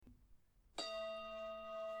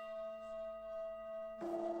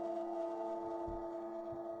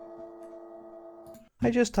I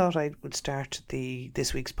just thought I would start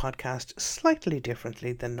this week's podcast slightly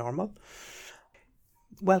differently than normal.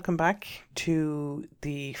 Welcome back to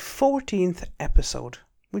the 14th episode,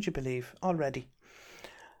 would you believe, already.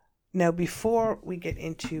 Now, before we get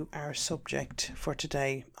into our subject for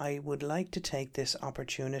today, I would like to take this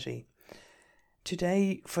opportunity.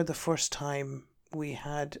 Today, for the first time, we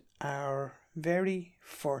had our very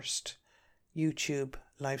first YouTube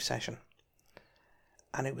live session,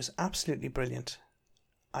 and it was absolutely brilliant.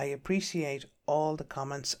 I appreciate all the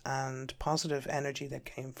comments and positive energy that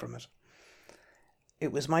came from it.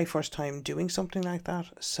 It was my first time doing something like that,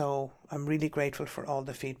 so I'm really grateful for all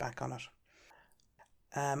the feedback on it.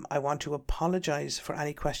 I want to apologise for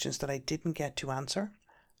any questions that I didn't get to answer,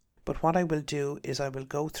 but what I will do is I will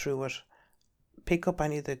go through it, pick up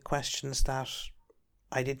any of the questions that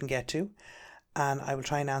I didn't get to, and I will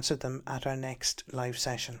try and answer them at our next live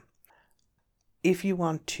session. If you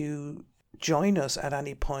want to join us at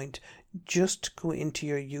any point, just go into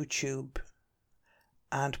your YouTube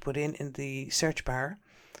and put in the search bar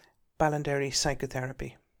Ballandary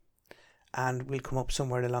Psychotherapy, and we'll come up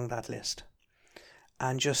somewhere along that list.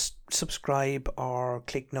 And just subscribe or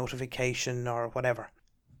click notification or whatever.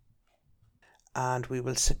 And we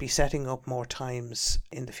will be setting up more times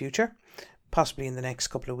in the future, possibly in the next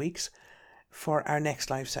couple of weeks, for our next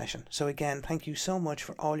live session. So again, thank you so much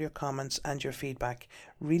for all your comments and your feedback.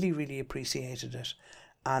 Really, really appreciated it,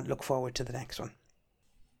 and look forward to the next one.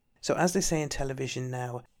 So as they say in television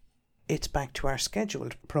now, it's back to our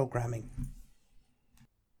scheduled programming.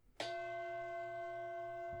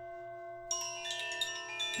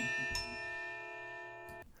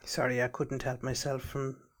 Sorry, I couldn't help myself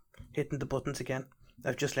from hitting the buttons again.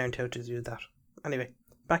 I've just learned how to do that. Anyway,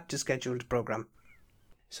 back to scheduled program.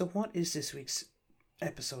 So what is this week's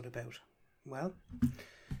episode about? Well,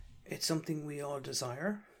 it's something we all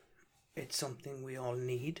desire. It's something we all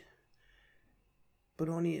need. But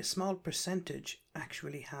only a small percentage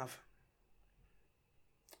actually have.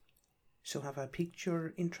 So have I piqued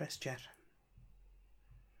your interest yet?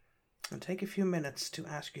 And take a few minutes to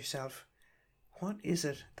ask yourself, what is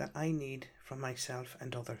it that I need from myself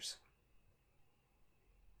and others?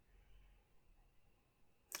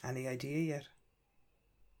 Any idea yet?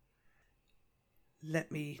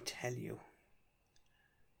 Let me tell you.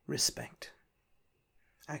 Respect.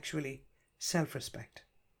 Actually, self-respect.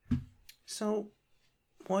 So,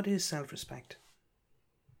 what is self-respect?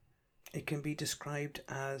 It can be described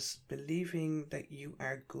as believing that you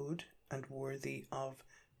are good and worthy of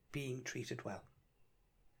being treated well.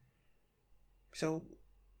 So,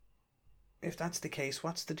 if that's the case,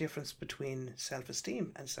 what's the difference between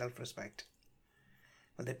self-esteem and self-respect?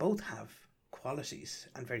 Well, they both have qualities,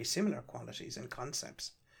 and very similar qualities and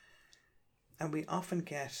concepts, and we often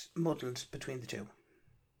get muddled between the two.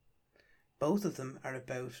 Both of them are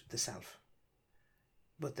about the self,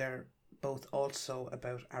 but they're both also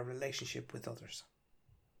about our relationship with others.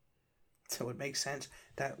 So it makes sense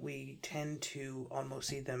that we tend to almost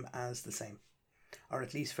see them as the same, or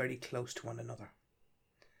at least very close to one another,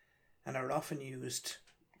 and are often used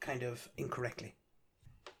kind of incorrectly.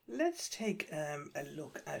 Let's take a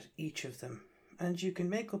look at each of them, and you can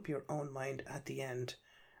make up your own mind at the end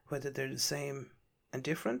whether they're the same and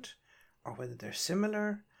different, or whether they're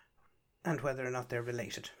similar, and whether or not they're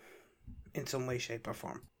related in some way, shape or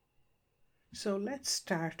form. So let's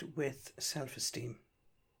start with self-esteem.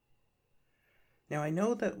 Now, I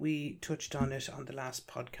know that we touched on it on the last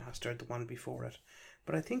podcast or the one before it,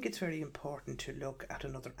 but I think it's very important to look at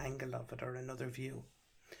another angle of it, or another view.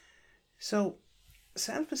 So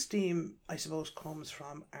self-esteem, I suppose, comes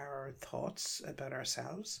from our thoughts about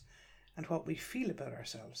ourselves and what we feel about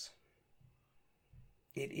ourselves.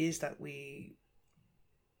 It is that we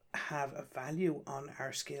have a value on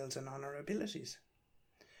our skills and on our abilities.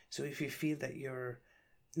 So if you feel that you're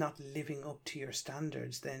not living up to your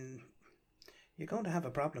standards, then you're going to have a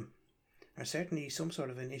problem, or certainly some sort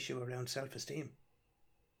of an issue around self-esteem.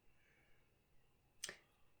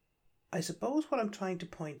 I suppose what I'm trying to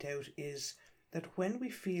point out is that when we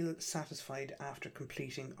feel satisfied after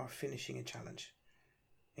completing or finishing a challenge,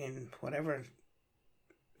 in whatever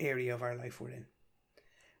area of our life we're in,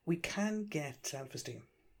 we can get self-esteem.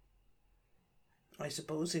 I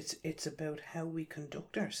suppose it's about how we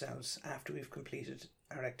conduct ourselves after we've completed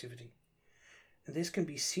our activity. And this can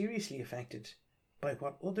be seriously affected by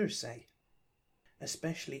what others say,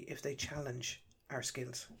 especially if they challenge our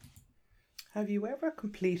skills. Have you ever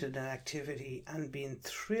completed an activity and been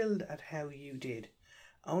thrilled at how you did,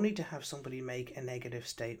 only to have somebody make a negative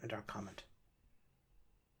statement or comment?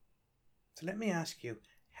 So let me ask you,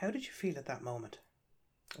 how did you feel at that moment?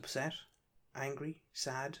 Upset? Angry?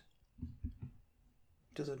 Sad?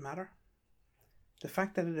 Does it matter? The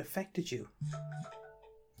fact that it affected you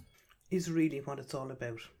is really what it's all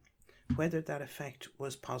about, whether that effect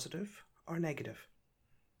was positive or negative.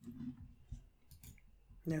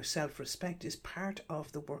 Now, self-respect is part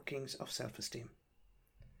of the workings of self-esteem,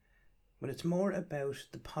 but it's more about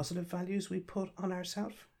the positive values we put on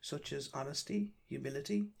ourselves, such as honesty,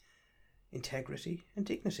 humility, integrity, and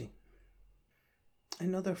dignity.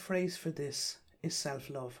 Another phrase for this is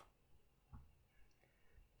self-love.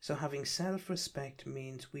 So having self-respect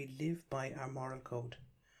means we live by our moral code,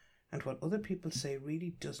 and what other people say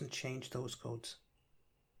really doesn't change those codes.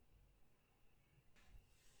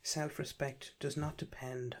 Self-respect does not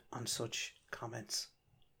depend on such comments.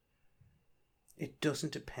 It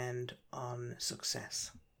doesn't depend on success.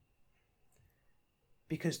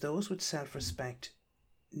 Because those with self-respect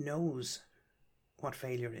knows what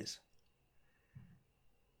failure is.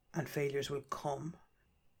 And failures will come.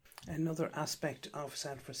 Another aspect of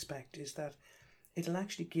self-respect is that it'll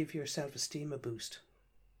actually give your self-esteem a boost.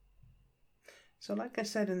 So like I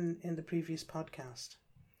said in the previous podcast,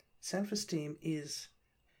 self-esteem is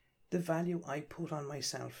the value I put on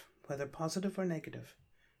myself, whether positive or negative,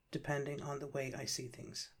 depending on the way I see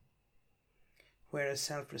things. Whereas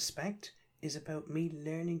self-respect is about me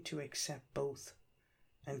learning to accept both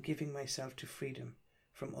and giving myself to freedom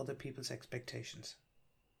from other people's expectations.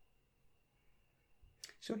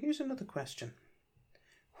 So here's another question.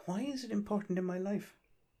 Why is it important in my life?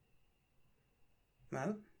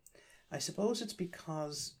 Well, I suppose it's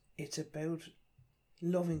because it's about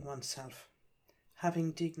loving oneself,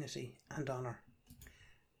 having dignity and honour,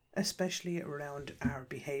 especially around our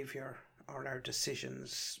behaviour or our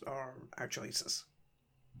decisions or our choices.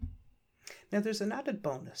 Now there's an added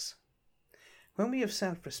bonus. When we have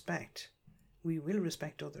self-respect, we will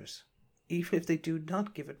respect others, even if they do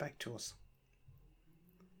not give it back to us,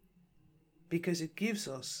 because it gives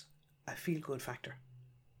us a feel-good factor.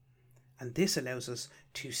 And this allows us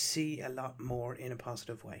to see a lot more in a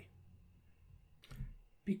positive way.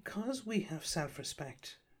 Because we have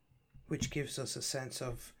self-respect, which gives us a sense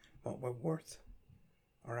of what we're worth,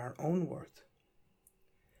 or our own worth,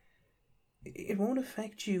 it won't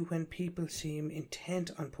affect you when people seem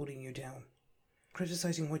intent on putting you down,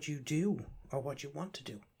 criticising what you do or what you want to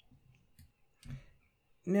do.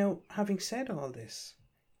 Now, having said all this,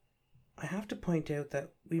 I have to point out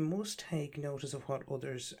that we must take notice of what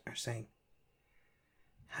others are saying.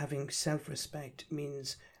 Having self-respect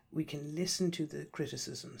means we can listen to the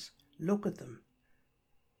criticisms, look at them,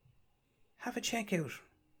 have a check out.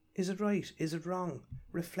 Is it right? Is it wrong?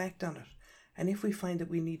 Reflect on it. And if we find that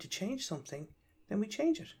we need to change something, then we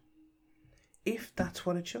change it, if that's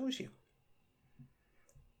what it shows you.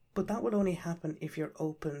 But that will only happen if you're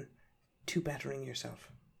open to bettering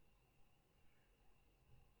yourself.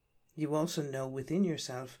 You also know within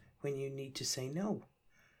yourself when you need to say no,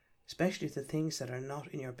 especially the things that are not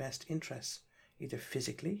in your best interests, either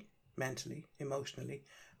physically, mentally, emotionally,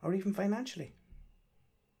 or even financially.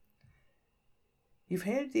 You've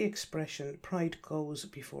heard the expression, pride goes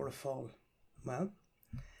before a fall. Well,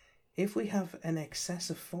 if we have an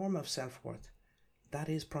excessive form of self-worth, that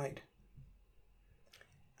is pride.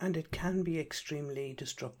 And it can be extremely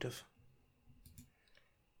destructive.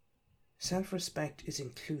 Self-respect is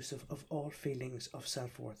inclusive of all feelings of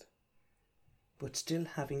self-worth, but still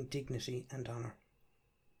having dignity and honour.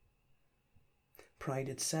 Pride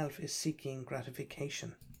itself is seeking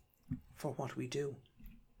gratification for what we do.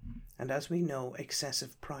 And as we know,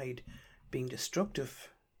 excessive pride, being destructive,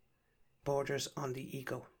 borders on the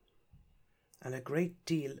ego and a great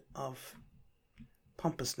deal of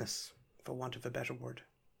pompousness, for want of a better word.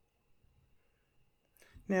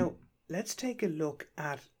 Now, let's take a look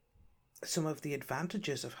at some of the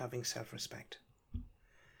advantages of having self-respect.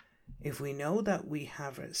 If we know that we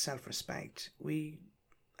have self-respect, we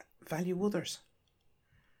value others.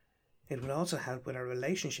 It will also help with our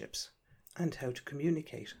relationships and how to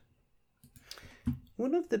communicate.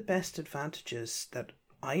 One of the best advantages that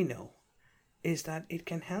I know is that it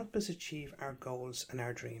can help us achieve our goals and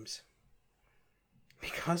our dreams,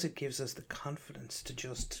 because it gives us the confidence to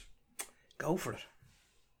just go for it.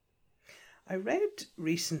 I read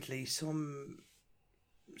recently some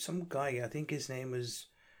guy, I think his name was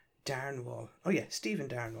Darnwall. Oh yeah, Stephen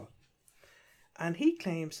Darnwall. And he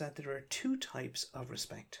claims that there are two types of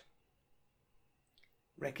respect: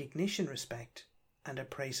 recognition respect and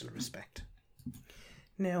appraisal respect.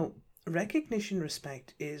 Now, recognition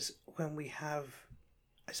respect is when we have,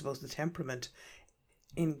 I suppose, the temperament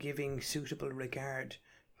in giving suitable regard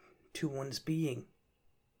to one's being.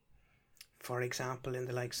 For example, in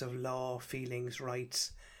the likes of law, feelings,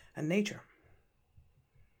 rights, and nature.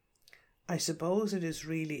 I suppose it is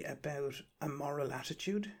really about a moral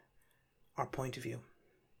attitude or point of view.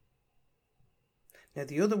 Now,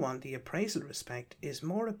 the other one, the appraisal respect, is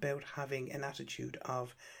more about having an attitude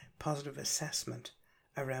of positive assessment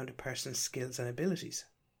around a person's skills and abilities.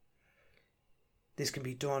 This can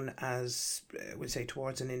be done as, we'll say,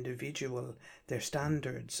 towards an individual, their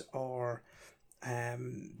standards, or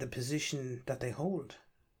the position that they hold.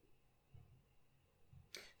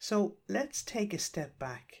 So let's take a step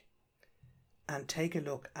back and take a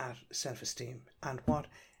look at self-esteem and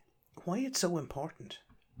why it's so important.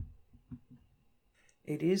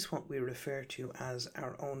 It is what we refer to as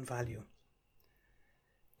our own value.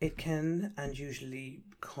 It can and usually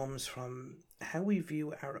comes from how we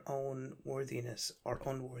view our own worthiness or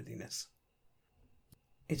unworthiness.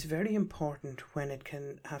 It's very important when it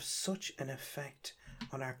can have such an effect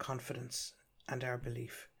on our confidence and our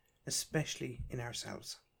belief, especially in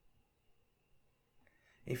ourselves.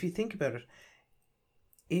 If you think about it,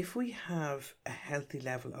 if we have a healthy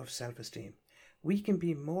level of self-esteem, we can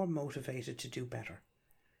be more motivated to do better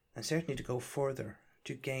and certainly to go further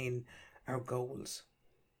to gain our goals.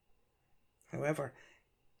 However,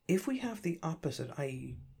 if we have the opposite,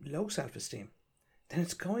 i.e. low self-esteem, then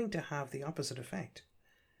it's going to have the opposite effect,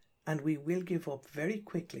 and we will give up very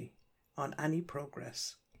quickly on any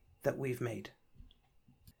progress that we've made.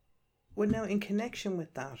 Well, now in connection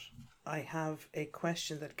with that, I have a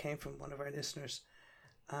question that came from one of our listeners,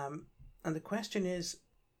 and the question is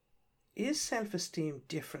self-esteem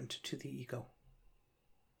different to the ego?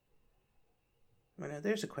 Well, now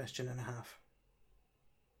there's a question and a half.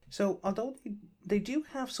 So, although they do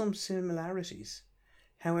have some similarities,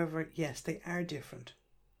 however, yes, they are different.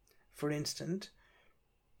 For instance,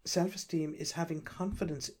 self-esteem is having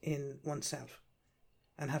confidence in oneself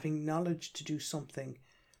and having knowledge to do something,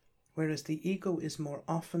 whereas the ego is more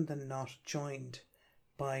often than not joined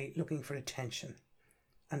by looking for attention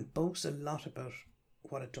and boasts a lot about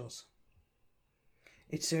what it does.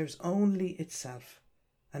 It serves only itself,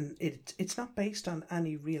 and it's not based on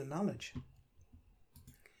any real knowledge.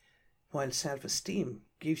 While self-esteem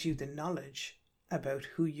gives you the knowledge about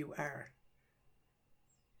who you are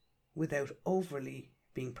without overly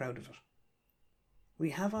being proud of it.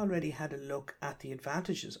 We have already had a look at the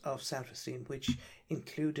advantages of self-esteem, which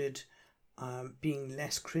included being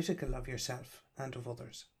less critical of yourself and of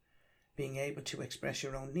others, being able to express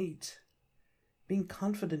your own needs, being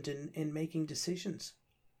confident in making decisions,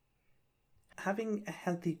 having a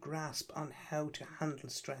healthy grasp on how to handle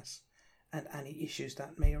stress and any issues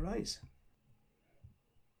that may arise.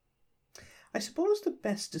 I suppose the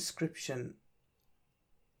best description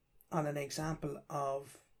on an example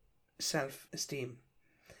of self-esteem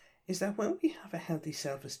is that when we have a healthy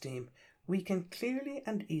self-esteem, we can clearly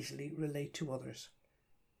and easily relate to others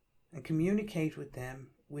and communicate with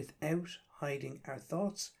them without hiding our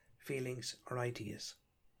thoughts, feelings, or ideas.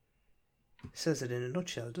 It says it in a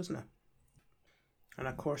nutshell, doesn't it? And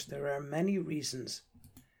of course, there are many reasons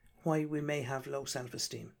why we may have low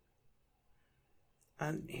self-esteem.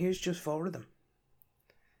 And here's just 4 of them.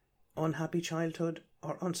 Unhappy childhood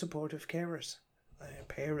or unsupportive carers,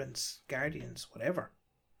 parents, guardians, whatever.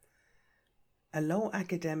 A low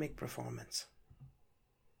academic performance.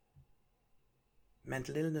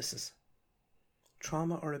 Mental illnesses.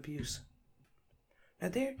 Trauma or abuse. Now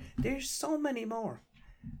there's so many more.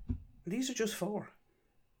 These are just 4.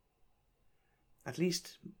 At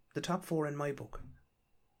least the top 4 in my book.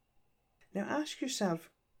 Now ask yourself,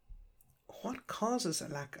 what causes a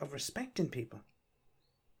lack of respect in people?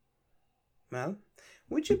 Well,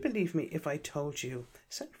 would you believe me if I told you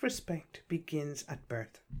self-respect begins at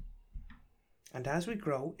birth, and as we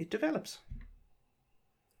grow it develops?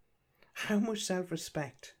 How much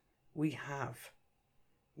self-respect we have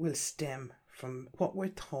will stem from what we're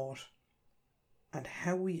taught and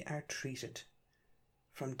how we are treated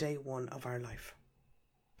from day one of our life.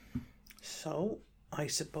 So, I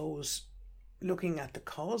suppose looking at the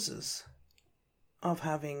causes of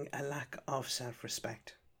having a lack of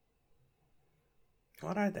self-respect.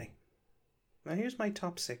 What are they? Now here's my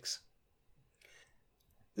top 6.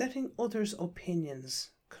 Letting others'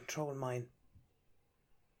 opinions control mine.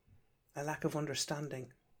 A lack of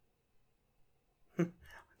understanding.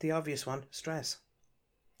 The obvious one, stress.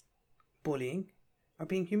 Bullying or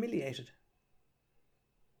being humiliated.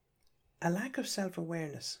 A lack of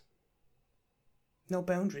self-awareness. No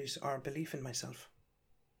boundaries or belief in myself.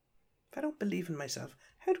 If I don't believe in myself,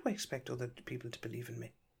 how do I expect other people to believe in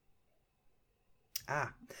me?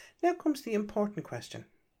 Now comes the important question.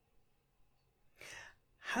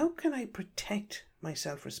 How can I protect my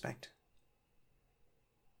self-respect?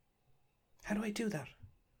 How do I do that?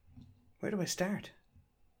 Where do I start?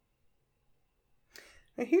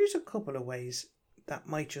 Now, here's a couple of ways that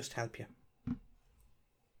might just help you.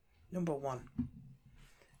 Number 1,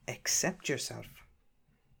 accept yourself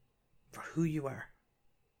for who you are.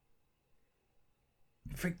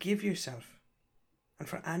 Forgive yourself and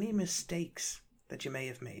for any mistakes that you may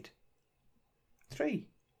have made. 3,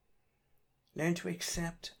 learn to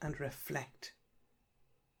accept and reflect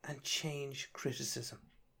and change criticism.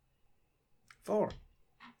 4,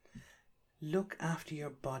 look after your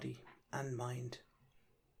body and mind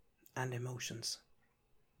and emotions.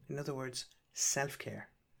 In other words, self-care.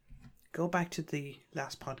 Go back to the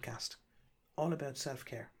last podcast, all about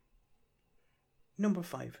self-care. Number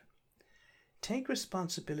 5, take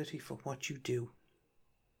responsibility for what you do.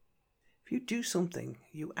 If you do something,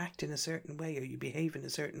 you act in a certain way or you behave in a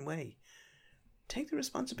certain way, take the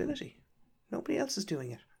responsibility. Nobody else is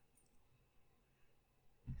doing it.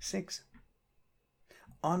 6,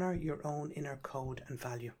 honour your own inner code and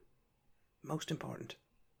value. Most important.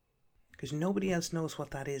 Because nobody else knows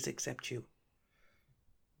what that is except you.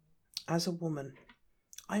 As a woman,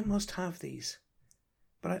 I must have these,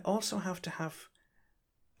 but I also have to have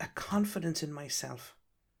a confidence in myself,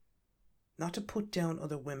 not to put down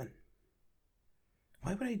other women.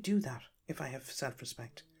 Why would I do that if I have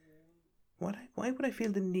self-respect? Why would I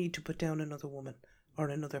feel the need to put down another woman or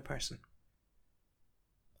another person?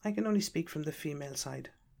 I can only speak from the female side.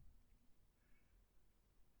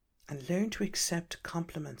 And learn to accept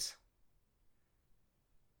compliments.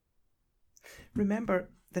 Remember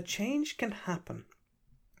that change can happen,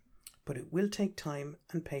 but it will take time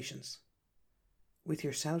and patience with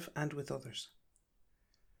yourself and with others.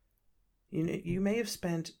 You may have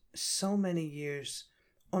spent so many years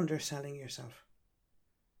underselling yourself.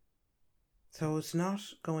 So it's not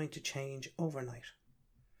going to change overnight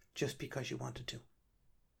just because you wanted to.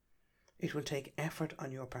 It will take effort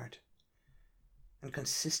on your part and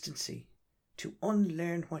consistency to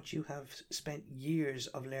unlearn what you have spent years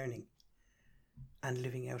of learning and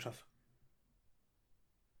living out of.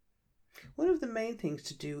 One of the main things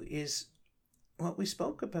to do is what we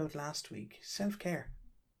spoke about last week, self-care.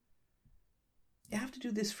 You have to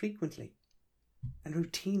do this frequently and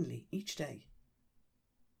routinely each day.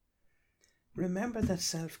 Remember that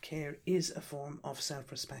self-care is a form of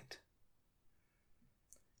self-respect.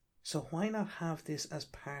 So why not have this as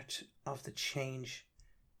part of the change?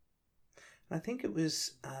 And I think it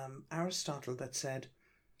was Aristotle that said,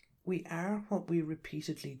 "We are what we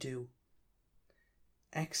repeatedly do.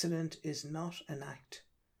 Excellent is not an act,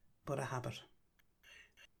 but a habit."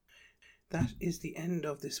 That is the end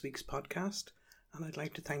of this week's podcast, and I'd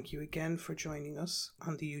like to thank you again for joining us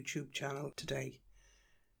on the YouTube channel today.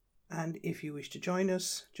 And if you wish to join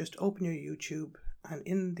us, just open your YouTube and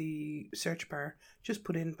in the search bar, just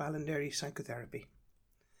put in voluntary psychotherapy.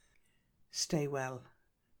 Stay well,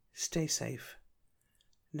 stay safe.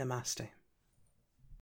 Namaste.